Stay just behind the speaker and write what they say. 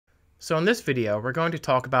So in this video, we're going to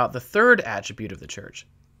talk about the third attribute of the Church,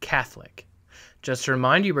 Catholic. Just to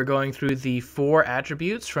remind you, we're going through the 4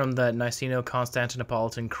 attributes from the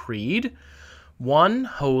Niceno-Constantinopolitan Creed: one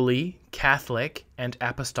holy, Catholic, and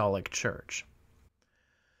apostolic Church.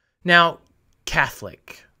 Now,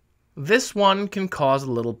 Catholic. This one can cause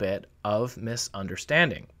a little bit of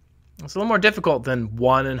misunderstanding. It's a little more difficult than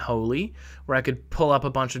one and holy, where I could pull up a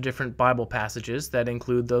bunch of different Bible passages that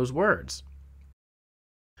include those words.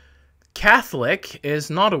 Catholic is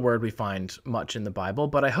not a word we find much in the Bible,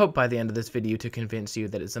 but I hope by the end of this video to convince you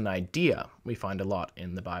that it's an idea we find a lot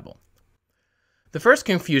in the Bible. The first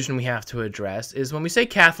confusion we have to address is when we say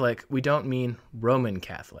Catholic, we don't mean Roman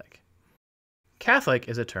Catholic. Catholic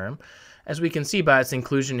is a term, as we can see by its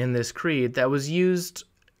inclusion in this creed, that was used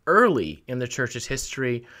early in the Church's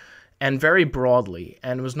history and very broadly,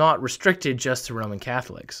 and was not restricted just to Roman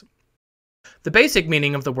Catholics. The basic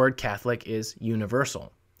meaning of the word Catholic is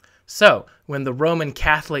universal. So, when the Roman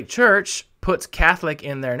Catholic Church puts Catholic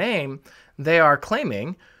in their name, they are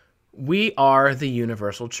claiming, we are the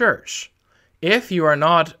universal church. If you are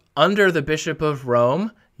not under the Bishop of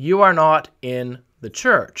Rome, you are not in the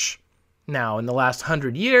church. Now, in the last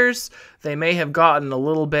 100 years, they may have gotten a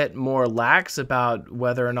little bit more lax about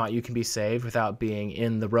whether or not you can be saved without being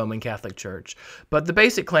in the Roman Catholic Church, but the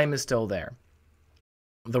basic claim is still there.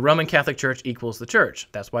 The Roman Catholic Church equals the church.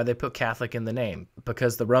 That's why they put Catholic in the name,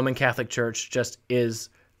 because the Roman Catholic Church just is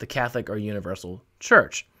the Catholic or universal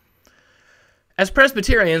church. As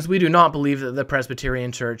Presbyterians, we do not believe that the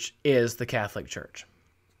Presbyterian Church is the Catholic Church.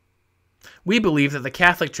 We believe that the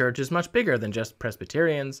Catholic Church is much bigger than just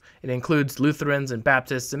Presbyterians. It includes Lutherans and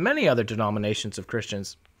Baptists and many other denominations of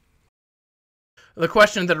Christians. The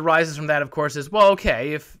question that arises from that, of course, is, well,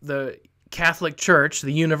 okay, if the Catholic Church,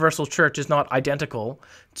 the universal church, is not identical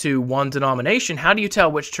to one denomination, how do you tell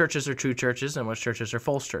which churches are true churches and which churches are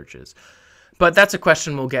false churches? But that's a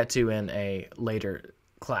question we'll get to in a later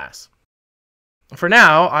class. For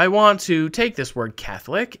now, I want to take this word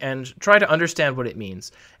Catholic and try to understand what it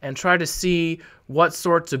means and try to see what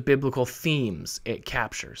sorts of biblical themes it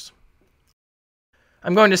captures.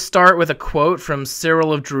 I'm going to start with a quote from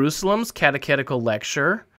Cyril of Jerusalem's catechetical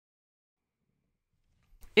lecture.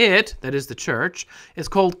 It, that is the church, is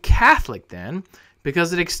called Catholic then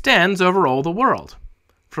because it extends over all the world,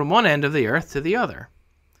 from one end of the earth to the other,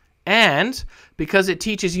 and because it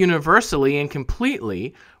teaches universally and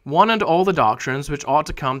completely one and all the doctrines which ought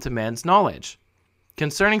to come to men's knowledge,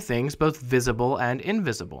 concerning things both visible and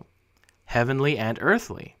invisible, heavenly and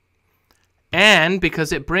earthly, and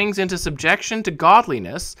because it brings into subjection to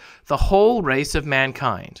godliness the whole race of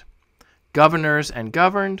mankind, governors and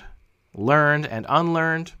governed, learned and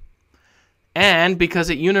unlearned, and because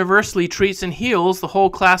it universally treats and heals the whole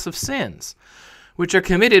class of sins, which are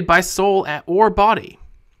committed by soul or body,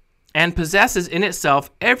 and possesses in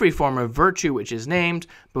itself every form of virtue which is named,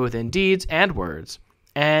 both in deeds and words,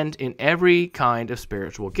 and in every kind of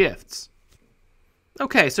spiritual gifts.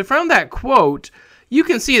 Okay, so from that quote, you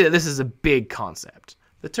can see that this is a big concept.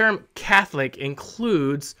 The term Catholic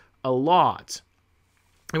includes a lot.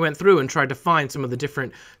 I went through and tried to find some of the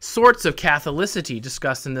different sorts of Catholicity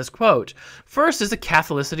discussed in this quote. First is the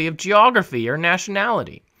Catholicity of geography or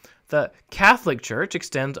nationality. The Catholic Church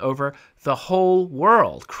extends over the whole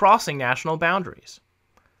world, crossing national boundaries.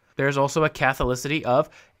 There's also a Catholicity of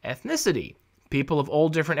ethnicity. People of all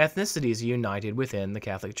different ethnicities united within the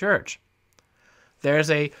Catholic Church. There's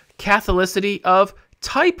a Catholicity of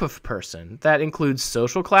type of person. That includes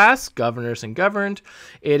social class, governors and governed.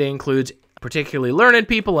 It includes particularly learned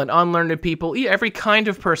people and unlearned people. Every kind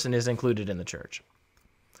of person is included in the church.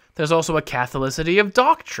 There's also a Catholicity of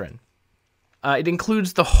doctrine. It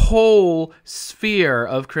includes the whole sphere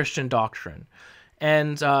of Christian doctrine.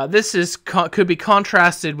 And this could be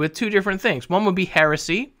contrasted with 2 different things. One would be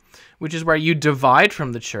heresy, which is where you divide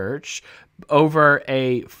from the church over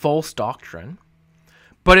a false doctrine.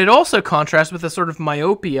 But it also contrasts with a sort of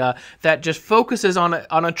myopia that just focuses on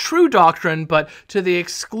a true doctrine, but to the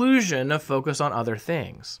exclusion of focus on other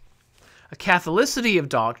things. A Catholicity of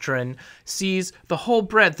doctrine sees the whole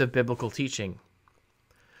breadth of biblical teaching.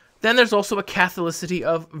 Then there's also a Catholicity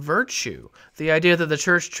of virtue, the idea that the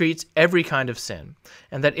church treats every kind of sin,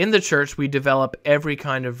 and that in the church we develop every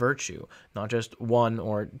kind of virtue, not just 1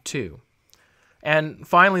 or 2. And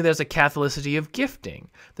finally, there's a Catholicity of gifting.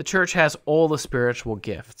 The church has all the spiritual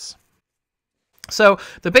gifts. So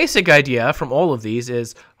the basic idea from all of these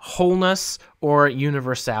is wholeness or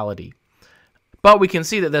universality. But we can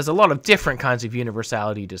see that there's a lot of different kinds of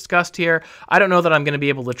universality discussed here. I don't know that I'm going to be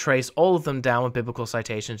able to trace all of them down with biblical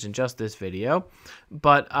citations in just this video,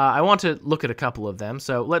 but I want to look at a couple of them,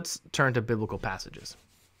 so let's turn to biblical passages.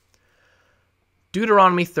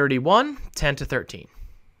 Deuteronomy 31, 10-13.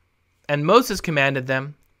 And Moses commanded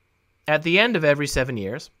them, at the end of every 7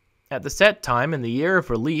 years, at the set time in the year of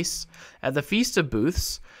release, at the Feast of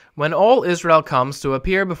Booths, when all Israel comes to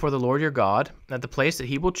appear before the Lord your God, at the place that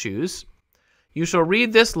he will choose, you shall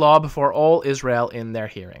read this law before all Israel in their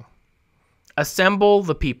hearing. Assemble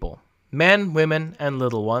the people, men, women, and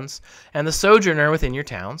little ones, and the sojourner within your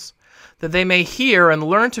towns, that they may hear and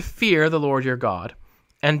learn to fear the Lord your God,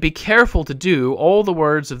 and be careful to do all the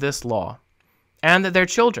words of this law, and that their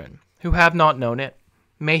children, who have not known it,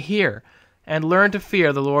 may hear and learn to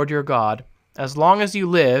fear the Lord your God, as long as you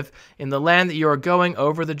live in the land that you are going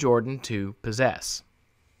over the Jordan to possess.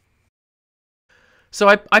 So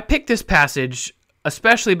I picked this passage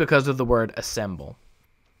especially because of the word assemble.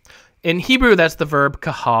 In Hebrew, that's the verb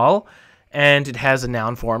kahal, and it has a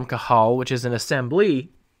noun form, kahal, which is an assembly.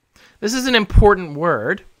 This is an important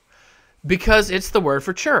word because it's the word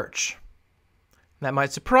for church. That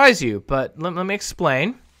might surprise you, but let me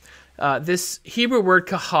explain. This Hebrew word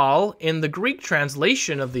kahal in the Greek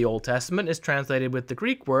translation of the Old Testament is translated with the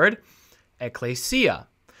Greek word ekklesia.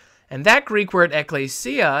 And that Greek word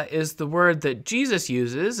ekklesia is the word that Jesus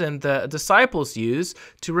uses and the disciples use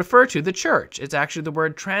to refer to the church. It's actually the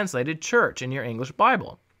word translated church in your English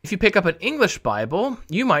Bible. If you pick up an English Bible,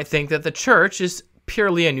 you might think that the church is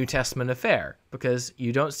purely a New Testament affair because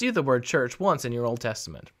you don't see the word church once in your Old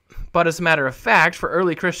Testament. But as a matter of fact, for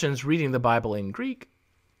early Christians reading the Bible in Greek,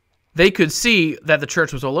 they could see that the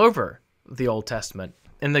church was all over the Old Testament.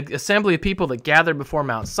 In the assembly of people that gathered before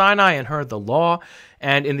Mount Sinai and heard the law,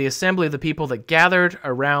 and in the assembly of the people that gathered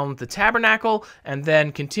around the tabernacle and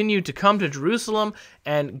then continued to come to Jerusalem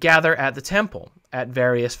and gather at the temple at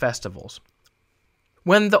various festivals.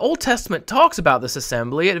 When the Old Testament talks about this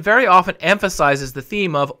assembly, it very often emphasizes the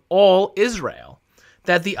theme of all Israel,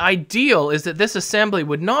 that the ideal is that this assembly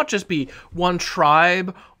would not just be one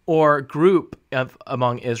tribe or group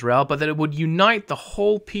among Israel, but that it would unite the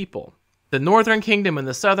whole people. The northern kingdom and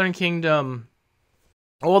the southern kingdom,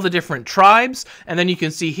 all the different tribes, and then you can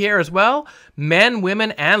see here as well, men,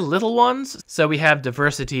 women, and little ones. So we have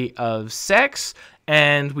diversity of sex,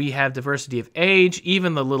 and we have diversity of age.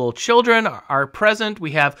 Even the little children are present.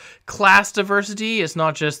 We have class diversity. It's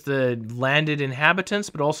not just the landed inhabitants,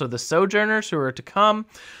 but also the sojourners who are to come.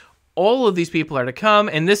 All of these people are to come,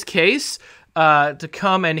 in this case, to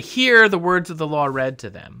come and hear the words of the law read to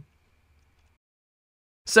them.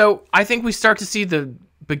 So I think we start to see the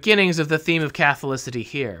beginnings of the theme of Catholicity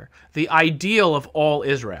here, the ideal of all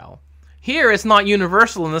Israel. Here it's not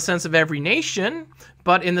universal in the sense of every nation,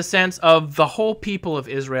 but in the sense of the whole people of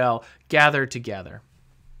Israel gathered together.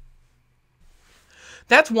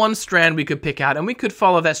 That's one strand we could pick out, and we could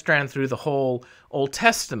follow that strand through the whole Old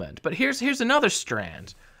Testament. But here's another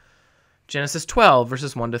strand. Genesis 12,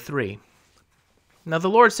 verses 1-3. Now the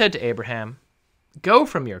Lord said to Abraham, "Go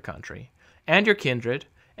from your country and your kindred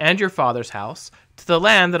and your father's house to the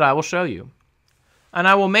land that I will show you. And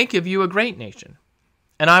I will make of you a great nation,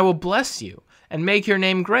 and I will bless you and make your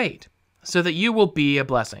name great, so that you will be a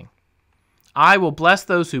blessing. I will bless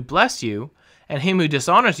those who bless you, and him who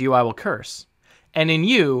dishonors you I will curse. And in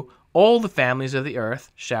you all the families of the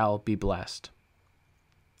earth shall be blessed."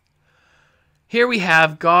 Here we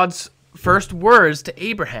have God's first words to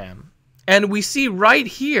Abraham. And we see right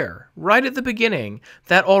here, right at the beginning,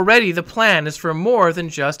 that already the plan is for more than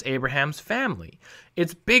just Abraham's family.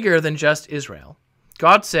 It's bigger than just Israel.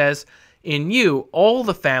 God says, "In you all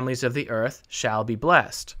the families of the earth shall be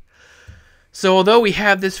blessed." So although we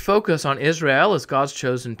have this focus on Israel as God's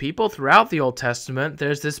chosen people throughout the Old Testament,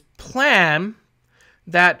 there's this plan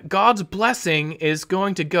that God's blessing is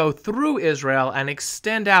going to go through Israel and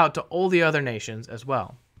extend out to all the other nations as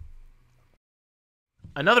well.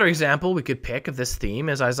 Another example we could pick of this theme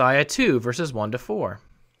is Isaiah 2, verses 1-4.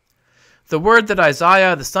 The word that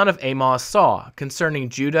Isaiah the son of Amos saw concerning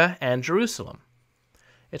Judah and Jerusalem.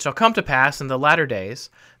 It shall come to pass in the latter days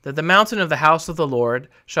that the mountain of the house of the Lord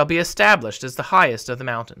shall be established as the highest of the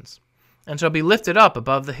mountains, and shall be lifted up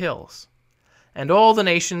above the hills. And all the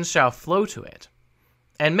nations shall flow to it.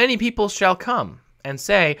 And many people shall come, and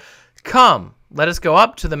say, "Come, let us go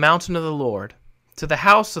up to the mountain of the Lord, to the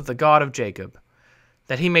house of the God of Jacob,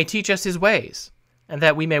 that he may teach us his ways, and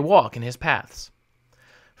that we may walk in his paths.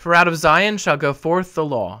 For out of Zion shall go forth the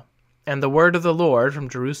law, and the word of the Lord from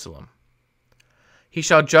Jerusalem. He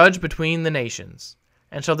shall judge between the nations,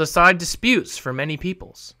 and shall decide disputes for many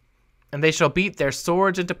peoples. And they shall beat their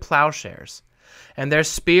swords into plowshares, and their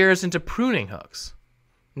spears into pruning hooks.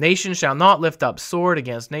 Nation shall not lift up sword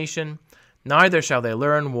against nation, neither shall they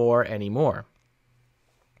learn war any more."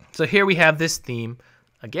 So here we have this theme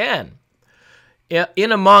again.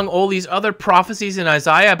 in among all these other prophecies in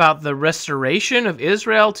Isaiah about the restoration of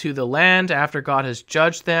Israel to the land after God has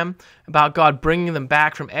judged them, about God bringing them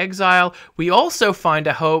back from exile, we also find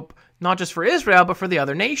a hope not just for Israel, but for the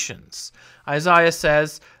other nations. Isaiah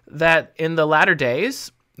says that in the latter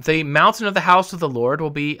days, the mountain of the house of the Lord will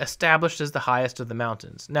be established as the highest of the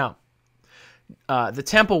mountains. Now, the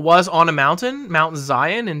temple was on a mountain, Mount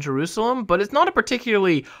Zion in Jerusalem, but it's not a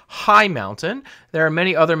particularly high mountain. There are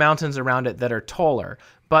many other mountains around it that are taller.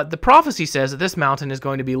 But the prophecy says that this mountain is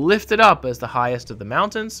going to be lifted up as the highest of the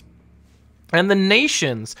mountains, and the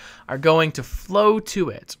nations are going to flow to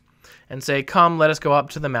it and say, "Come, let us go up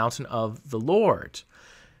to the mountain of the Lord."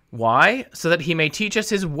 Why? So that he may teach us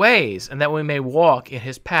his ways, and that we may walk in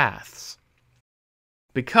his paths.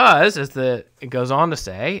 Because, as it goes on to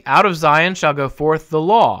say, out of Zion shall go forth the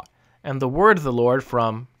law, and the word of the Lord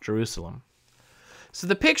from Jerusalem. So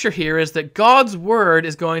the picture here is that God's word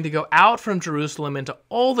is going to go out from Jerusalem into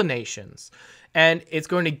all the nations, and it's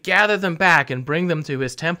going to gather them back and bring them to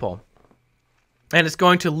his temple. And it's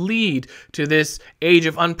going to lead to this age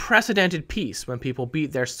of unprecedented peace when people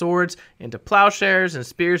beat their swords into plowshares and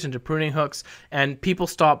spears into pruning hooks, and people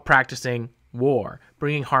stop practicing war,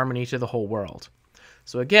 bringing harmony to the whole world.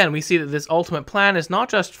 So again, we see that this ultimate plan is not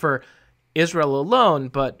just for Israel alone,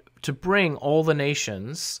 but to bring all the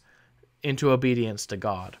nations into obedience to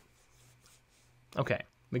God. Okay,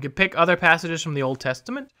 we could pick other passages from the Old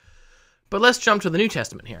Testament, but let's jump to the New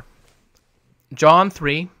Testament here. John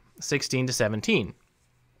 3:16-17,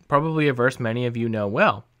 probably a verse many of you know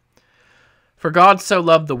well. "For God so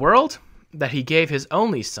loved the world that he gave his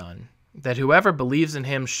only Son, that whoever believes in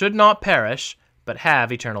him should not perish, but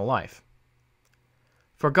have eternal life.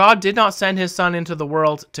 For God did not send his Son into the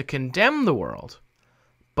world to condemn the world,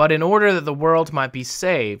 but in order that the world might be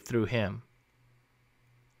saved through him."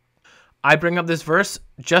 I bring up this verse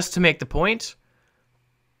just to make the point.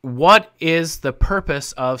 What is the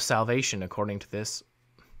purpose of salvation according to this?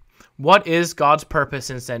 What is God's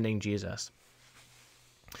purpose in sending Jesus?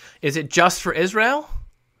 Is it just for Israel?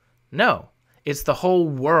 No. It's the whole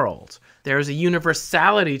world. There is a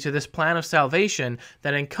universality to this plan of salvation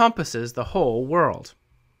that encompasses the whole world.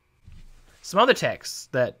 Some other texts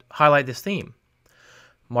that highlight this theme.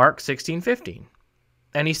 Mark 16:15.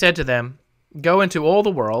 "And he said to them, Go into all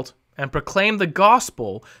the world and proclaim the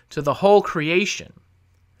gospel to the whole creation."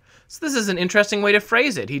 So this is an interesting way to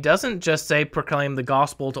phrase it. He doesn't just say proclaim the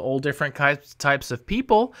gospel to all different types of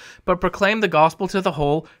people, but proclaim the gospel to the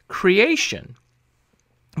whole creation.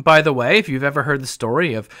 By the way, if you've ever heard the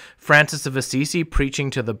story of Francis of Assisi preaching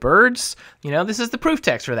to the birds, this is the proof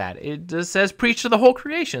text for that. It just says preach to the whole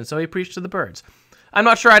creation, so he preached to the birds. I'm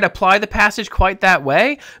not sure I'd apply the passage quite that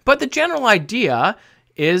way, but the general idea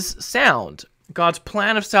is sound. God's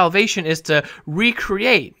plan of salvation is to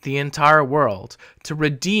recreate the entire world, to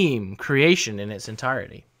redeem creation in its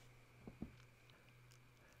entirety.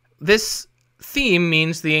 This theme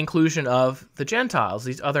means the inclusion of the Gentiles,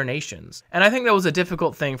 these other nations. And I think that was a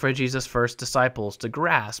difficult thing for Jesus' first disciples to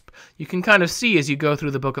grasp. You can kind of see as you go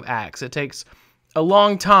through the book of Acts, it takes a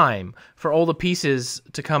long time for all the pieces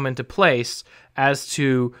to come into place as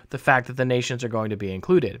to the fact that the nations are going to be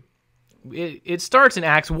included. It starts in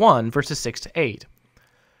Acts 1, verses 6-8.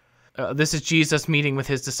 This is Jesus meeting with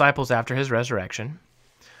his disciples after his resurrection.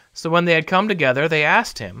 "So when they had come together, they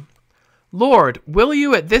asked him, 'Lord, will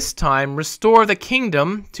you at this time restore the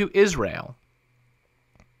kingdom to Israel?'"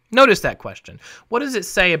 Notice that question. What does it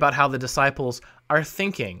say about how the disciples are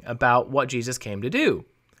thinking about what Jesus came to do?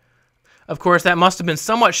 Of course, that must have been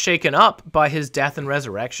somewhat shaken up by his death and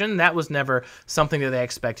resurrection. That was never something that they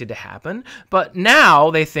expected to happen. But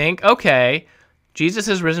now they think, okay, Jesus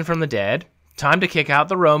has risen from the dead. Time to kick out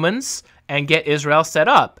the Romans and get Israel set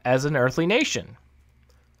up as an earthly nation.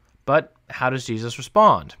 But how does Jesus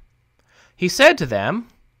respond? He said to them,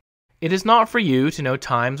 "It is not for you to know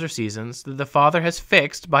times or seasons that the Father has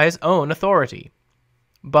fixed by his own authority.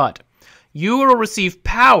 But you will receive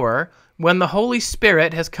power when the Holy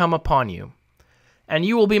Spirit has come upon you. And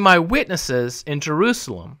you will be my witnesses in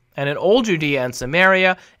Jerusalem and in all Judea and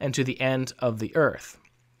Samaria and to the end of the earth."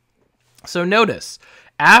 So notice,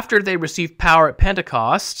 after they receive power at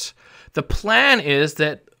Pentecost, the plan is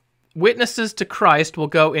that witnesses to Christ will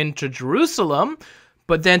go into Jerusalem,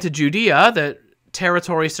 but then to Judea, the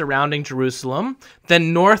territory surrounding Jerusalem,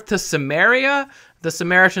 then north to Samaria. The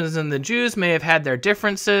Samaritans and the Jews may have had their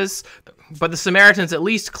differences, but the Samaritans at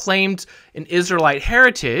least claimed an Israelite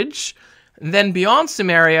heritage, and then beyond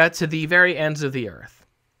Samaria to the very ends of the earth.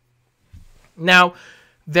 Now,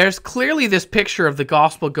 there's clearly this picture of the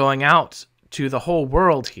gospel going out to the whole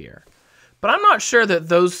world here, But I'm not sure that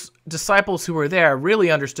those disciples who were there really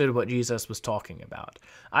understood what Jesus was talking about.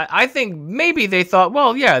 I think maybe they thought,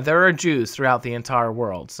 well, yeah, there are Jews throughout the entire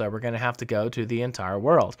world, so we're going to have to go to the entire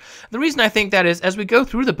world. The reason I think that is, as we go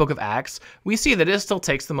through the book of Acts, we see that it still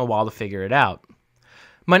takes them a while to figure it out.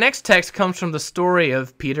 My next text comes from the story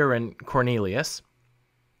of Peter and Cornelius.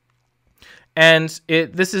 And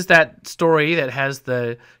this is that story that has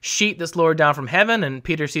the sheet that's lowered down from heaven, and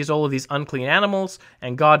Peter sees all of these unclean animals,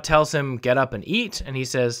 and God tells him, get up and eat, and he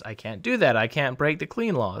says, I can't do that, I can't break the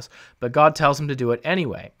clean laws, but God tells him to do it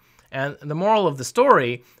anyway. And the moral of the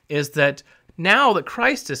story is that now that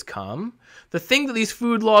Christ has come, the thing that these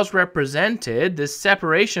food laws represented, this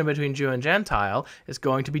separation between Jew and Gentile, is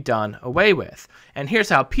going to be done away with. And here's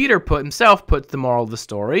how Peter himself puts the moral of the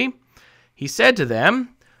story. He said to them,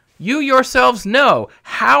 you yourselves know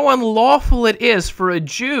how unlawful it is for a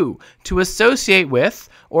Jew to associate with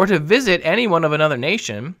or to visit anyone of another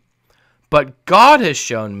nation, but God has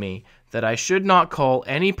shown me that I should not call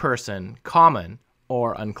any person common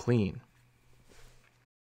or unclean.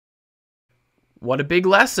 What a big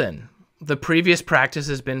lesson. The previous practice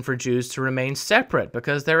has been for Jews to remain separate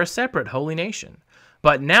because they're a separate holy nation.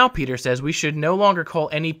 But now Peter says we should no longer call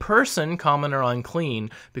any person common or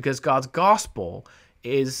unclean because God's gospel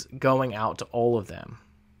is going out to all of them.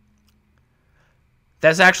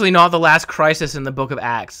 That's actually not the last crisis in the book of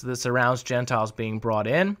Acts that surrounds Gentiles being brought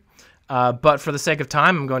in. But for the sake of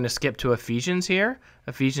time, I'm going to skip to Ephesians here.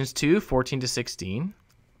 Ephesians 2:14-16.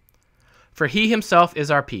 For he himself is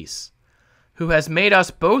our peace, who has made us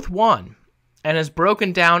both one, and has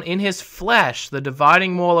broken down in his flesh the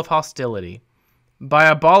dividing wall of hostility, by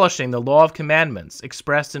abolishing the law of commandments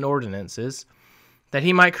expressed in ordinances, that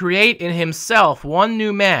he might create in himself one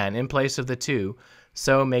new man in place of the two,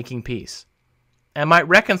 so making peace, and might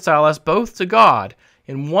reconcile us both to God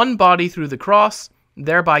in one body through the cross,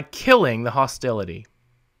 thereby killing the hostility.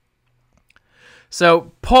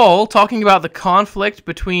 So Paul, talking about the conflict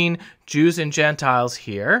between Jews and Gentiles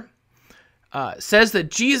here, says that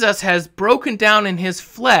Jesus has broken down in his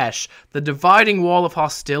flesh the dividing wall of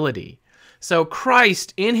hostility. So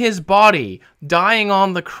Christ, in his body, dying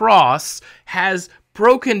on the cross, has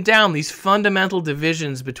broken down these fundamental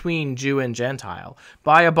divisions between Jew and Gentile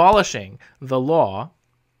by abolishing the law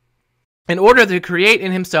in order to create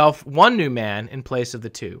in himself one new man in place of the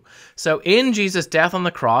two. So in Jesus' death on the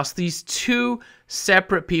cross, these two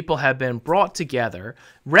separate people have been brought together,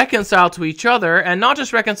 reconciled to each other, and not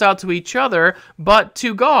just reconciled to each other, but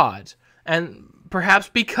to God. And perhaps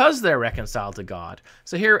because they're reconciled to God.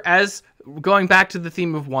 So here, as going back to the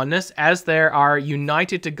theme of oneness, as they are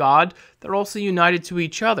united to God, they're also united to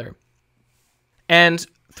each other. And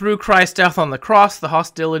through Christ's death on the cross, the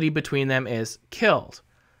hostility between them is killed.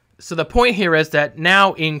 So the point here is that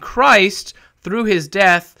now in Christ, through his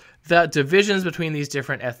death, the divisions between these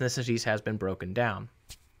different ethnicities has been broken down,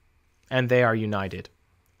 and they are united.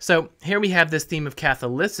 So here we have this theme of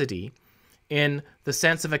Catholicity in the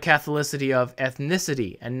sense of a Catholicity of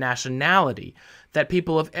ethnicity and nationality, that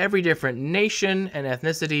people of every different nation and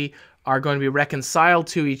ethnicity are going to be reconciled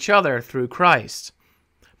to each other through Christ.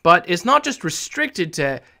 But it's not just restricted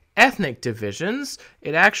to ethnic divisions,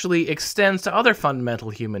 it actually extends to other fundamental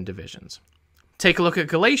human divisions. Take a look at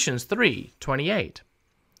Galatians 3:28.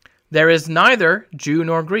 There is neither Jew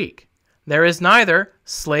nor Greek. There is neither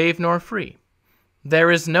slave nor free.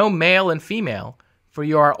 There is no male and female, for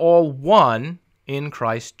you are all one in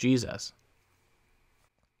Christ Jesus.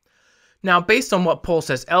 Now, based on what Paul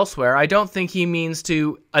says elsewhere, I don't think he means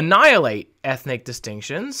to annihilate ethnic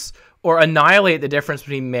distinctions or annihilate the difference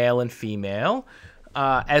between male and female,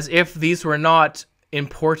 as if these were not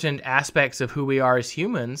important aspects of who we are as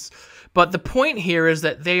humans. But the point here is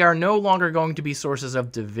that they are no longer going to be sources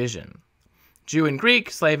of division. Jew and Greek,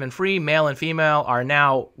 slave and free, male and female are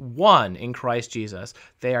now one in Christ Jesus.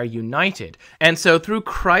 They are united. And so through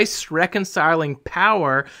Christ's reconciling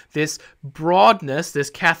power, this broadness,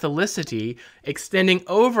 this Catholicity, extending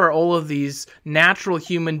over all of these natural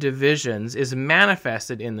human divisions is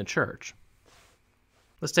manifested in the church.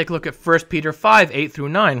 Let's take a look at 1 Peter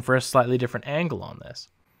 5:8-9 for a slightly different angle on this.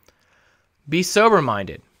 Be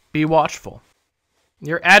sober-minded, be watchful.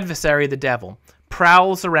 Your adversary, the devil,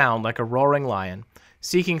 prowls around like a roaring lion,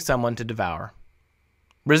 seeking someone to devour.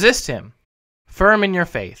 Resist him, firm in your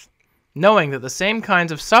faith, knowing that the same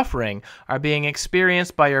kinds of suffering are being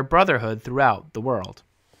experienced by your brotherhood throughout the world.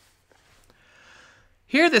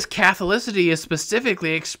 Here, this Catholicity is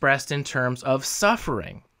specifically expressed in terms of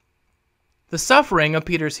suffering. The suffering of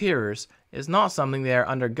Peter's hearers is not something they are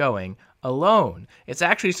undergoing alone. It's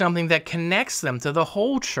actually something that connects them to the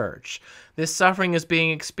whole church. This suffering is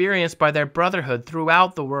being experienced by their brotherhood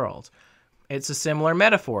throughout the world. It's a similar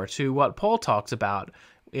metaphor to what Paul talks about.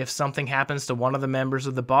 If something happens to one of the members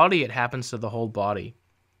of the body, it happens to the whole body.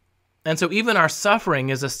 And so even our suffering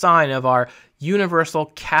is a sign of our universal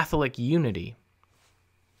Catholic unity.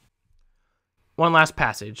 One last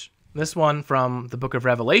passage. This one from the book of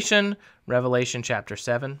Revelation, Revelation chapter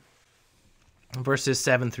 7, verses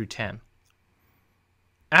 7 through 10.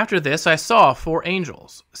 After this I saw 4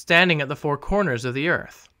 angels standing at the 4 corners of the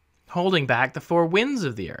earth, holding back the 4 winds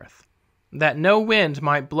of the earth, that no wind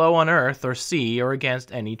might blow on earth or sea or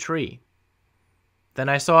against any tree. Then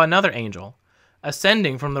I saw another angel,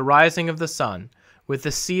 ascending from the rising of the sun, with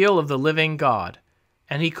the seal of the living God,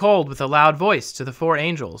 and he called with a loud voice to the 4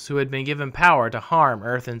 angels who had been given power to harm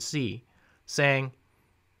earth and sea, saying,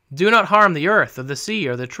 Do not harm the earth or the sea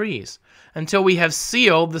or the trees, until we have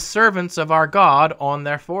sealed the servants of our God on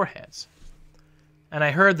their foreheads. And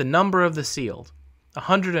I heard the number of the sealed,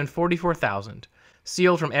 144,000,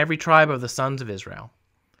 sealed from every tribe of the sons of Israel.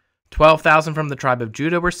 12,000 from the tribe of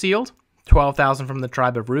Judah were sealed, 12,000 from the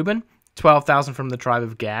tribe of Reuben, 12,000 from the tribe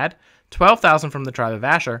of Gad, 12,000 from the tribe of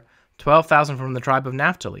Asher, 12,000 from the tribe of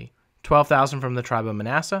Naphtali, 12,000 from the tribe of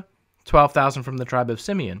Manasseh, 12,000 from the tribe of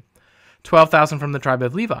Simeon, 12,000 from the tribe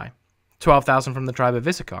of Levi, 12,000 from the tribe of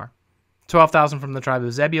Issachar, 12,000 from the tribe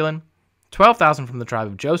of Zebulun, 12,000 from the tribe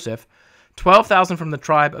of Joseph, 12,000 from the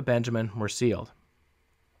tribe of Benjamin were sealed.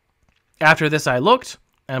 After this I looked,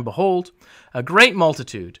 and behold, a great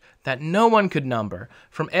multitude that no one could number,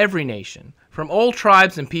 from every nation, from all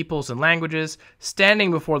tribes and peoples and languages,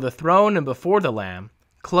 standing before the throne and before the Lamb,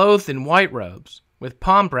 clothed in white robes, with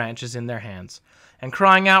palm branches in their hands, and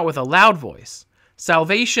crying out with a loud voice,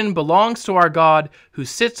 Salvation belongs to our God who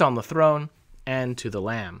sits on the throne and to the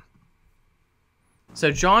Lamb.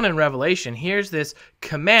 So John in Revelation hears this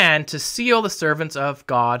command to seal the servants of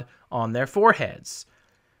God on their foreheads.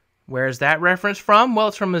 Where is that reference from? Well,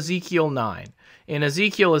 it's from Ezekiel 9. In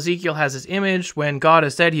Ezekiel has this image when God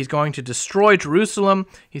has said he's going to destroy Jerusalem.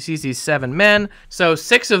 He sees these 7 men. So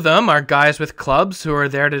 6 of them are guys with clubs who are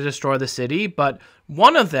there to destroy the city, but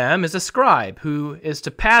one of them is a scribe who is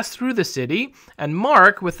to pass through the city and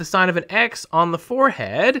mark with the sign of an X on the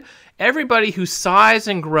forehead everybody who sighs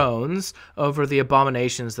and groans over the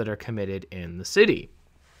abominations that are committed in the city.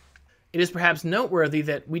 It is perhaps noteworthy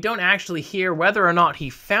that we don't actually hear whether or not he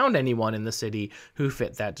found anyone in the city who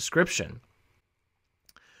fit that description.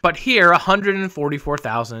 But here,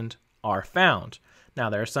 144,000 are found. Now,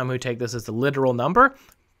 there are some who take this as a literal number,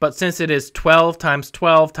 but since it is 12 times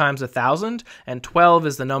 12 times 1,000, and 12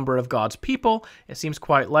 is the number of God's people, it seems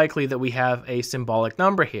quite likely that we have a symbolic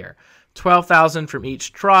number here. 12,000 from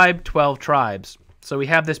each tribe, 12 tribes. So we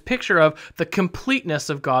have this picture of the completeness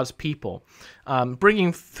of God's people,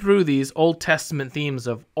 bringing through these Old Testament themes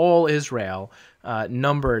of all Israel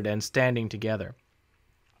numbered and standing together.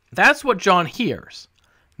 That's what John hears.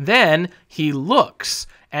 Then he looks,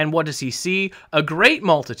 and what does he see? A great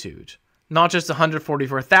multitude. Not just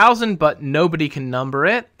 144,000, but nobody can number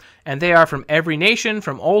it. And they are from every nation,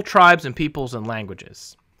 from all tribes and peoples and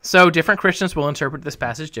languages. So different Christians will interpret this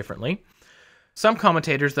passage differently. Some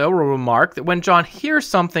commentators, though, will remark that when John hears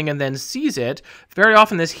something and then sees it, very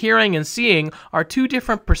often this hearing and seeing are 2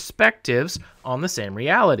 different perspectives on the same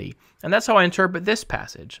reality. And that's how I interpret this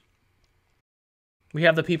passage. We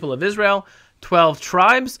have the people of Israel, 12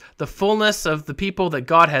 tribes, the fullness of the people that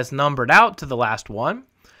God has numbered out to the last one.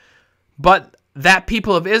 But that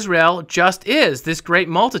people of Israel just is this great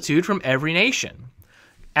multitude from every nation.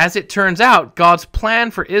 As it turns out, God's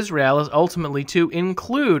plan for Israel is ultimately to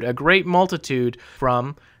include a great multitude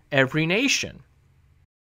from every nation.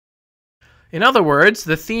 In other words,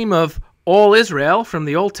 the theme of all Israel from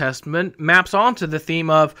the Old Testament maps onto the theme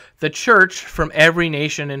of the church from every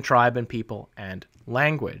nation and tribe and people and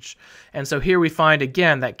language. And so here we find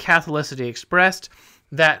again that Catholicity expressed,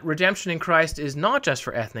 that redemption in Christ is not just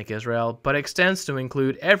for ethnic Israel, but extends to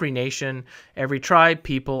include every nation, every tribe,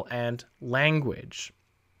 people, and language.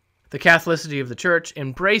 The Catholicity of the Church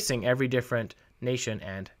embracing every different nation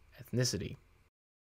and ethnicity.